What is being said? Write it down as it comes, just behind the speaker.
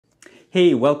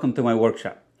Hey, welcome to my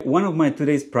workshop. One of my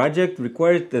today's project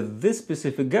required this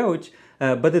specific gouge,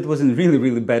 but it was in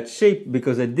really bad shape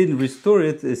because I didn't restore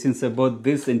it since I bought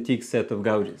this antique set of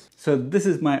gouges. So this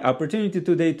is my opportunity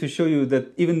today to show you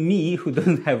that even me, who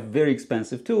doesn't have very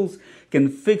expensive tools, can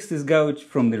fix this gouge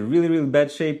from the really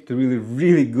bad shape to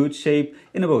really good shape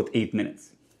in about 8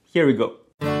 minutes. Here we go.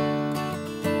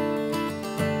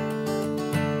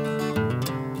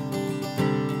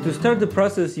 To start the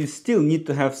process, you still need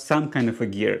to have some kind of a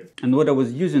gear. And what I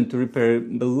was using to repair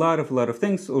a lot of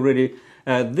things already,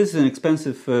 this is an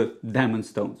expensive diamond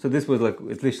stone. So this was like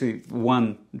at least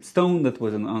one stone that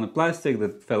was on a plastic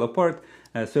that fell apart.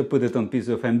 So I put it on a piece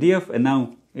of MDF, and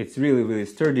now it's really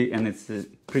sturdy, and it's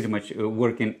pretty much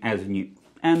working as new.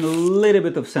 And a little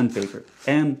bit of sandpaper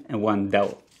and one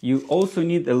dowel. You also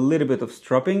need a little bit of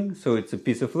stropping, so it's a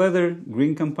piece of leather,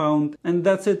 green compound, and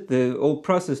that's it. The whole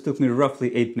process took me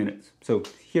roughly 8 minutes. So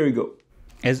here we go.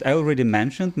 As I already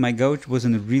mentioned, my gouge was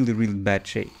in really bad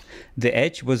shape. The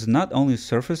edge was not only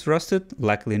surface rusted,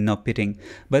 luckily no pitting,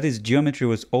 but its geometry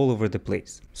was all over the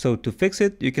place. So to fix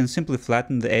it, you can simply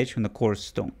flatten the edge on a coarse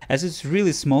stone. As it's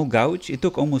really small gouge, it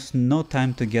took almost no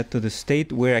time to get to the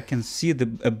state where I can see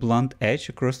a blunt edge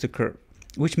across the curve,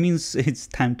 which means it's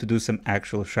time to do some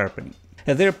actual sharpening.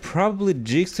 There are probably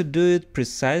jigs to do it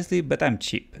precisely, but I'm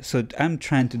cheap, so I'm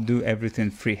trying to do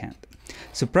everything freehand.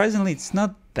 Surprisingly, it's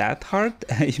not that hard.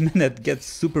 You may not get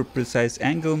super precise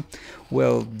angle,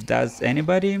 well, does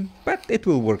anybody, but it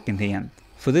will work in the end.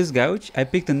 For this gouge, I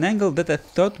picked an angle that I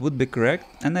thought would be correct,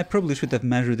 and I probably should have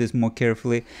measured this more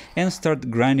carefully and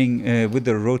start grinding with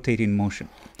the rotating motion.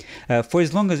 For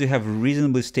as long as you have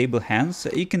reasonably stable hands,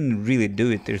 you can really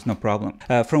do it, there's no problem.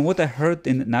 From what I heard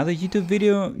in another YouTube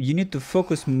video, you need to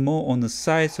focus more on the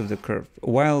sides of the curve,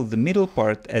 while the middle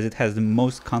part, as it has the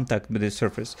most contact with the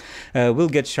surface, will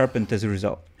get sharpened as a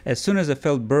result. As soon as I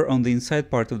felt burr on the inside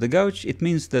part of the gouge, it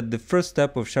means that the first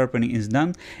step of sharpening is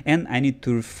done and I need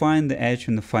to refine the edge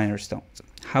on the finer stones.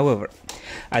 However,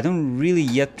 I don't really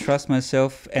yet trust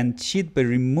myself and cheat by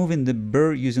removing the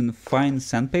burr using fine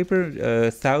sandpaper,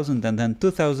 1000 and then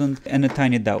 2000, and a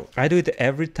tiny dowel. I do it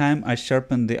every time I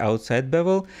sharpen the outside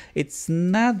bevel. It's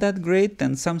not that great,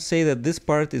 and some say that this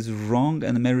part is wrong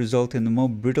and may result in a more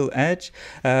brittle edge,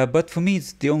 but for me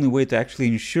it's the only way to actually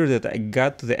ensure that I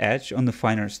got to the edge on the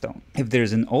finer stone. If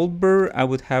there's an old burr, I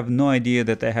would have no idea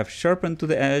that I have sharpened to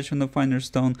the edge on the finer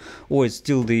stone, or it's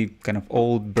still the kind of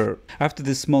old burr. After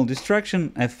this small distraction,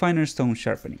 I have finer stone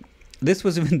sharpening. This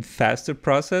was even faster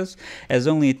process, as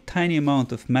only a tiny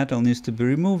amount of metal needs to be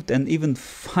removed, and even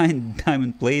fine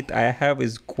diamond plate I have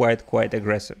is quite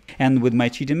aggressive. And with my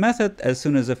cheating method, as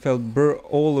soon as I felt burr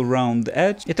all around the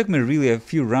edge, it took me really a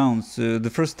few rounds. The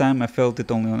first time I felt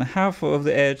it only on half of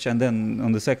the edge, and then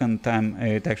on the second time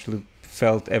it actually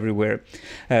felt everywhere.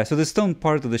 So the stone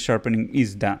part of the sharpening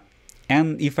is done.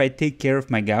 And if I take care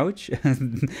of my gouge,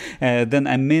 then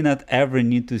I may not ever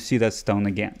need to see that stone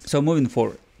again. So moving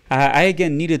forward. I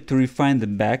again needed to refine the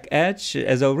back edge.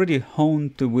 As I already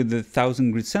honed with the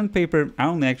 1000 grit sandpaper, I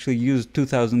only actually used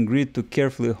 2000 grit to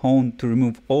carefully hone to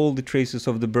remove all the traces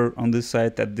of the burr on this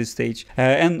side at this stage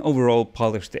and overall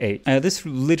polish the edge. This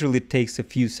literally takes a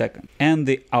few seconds. And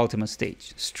the ultimate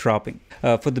stage, stropping.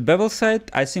 For the bevel side,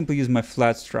 I simply use my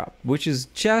flat strap, which is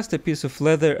just a piece of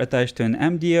leather attached to an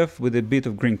MDF with a bit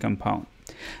of green compound.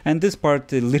 And this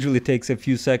part literally takes a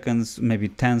few seconds, maybe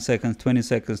 10 seconds, 20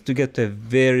 seconds to get to a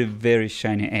very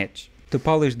shiny edge. To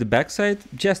polish the backside,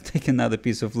 just take another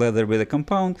piece of leather with a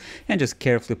compound and just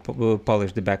carefully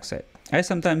polish the backside. I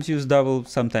sometimes use dowel,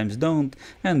 sometimes don't,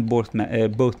 and both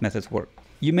methods work.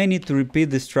 You may need to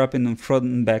repeat the strapping on front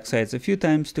and back sides a few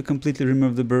times to completely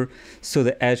remove the burr, so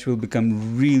the edge will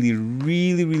become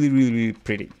really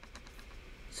pretty.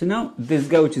 So now this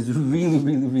gouge is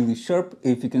really sharp.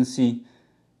 If you can see,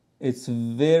 it's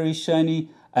very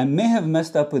shiny. I may have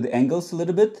messed up with the angles a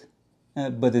little bit,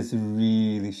 but it's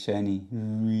really shiny,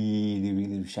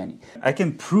 really shiny. I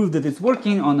can prove that it's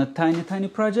working on a tiny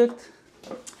project.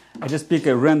 I just pick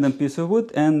a random piece of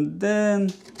wood and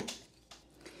then,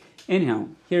 anyhow,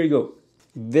 here you go.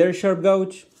 Very sharp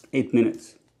gouge, 8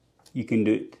 minutes. You can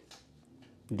do it.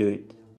 Do it.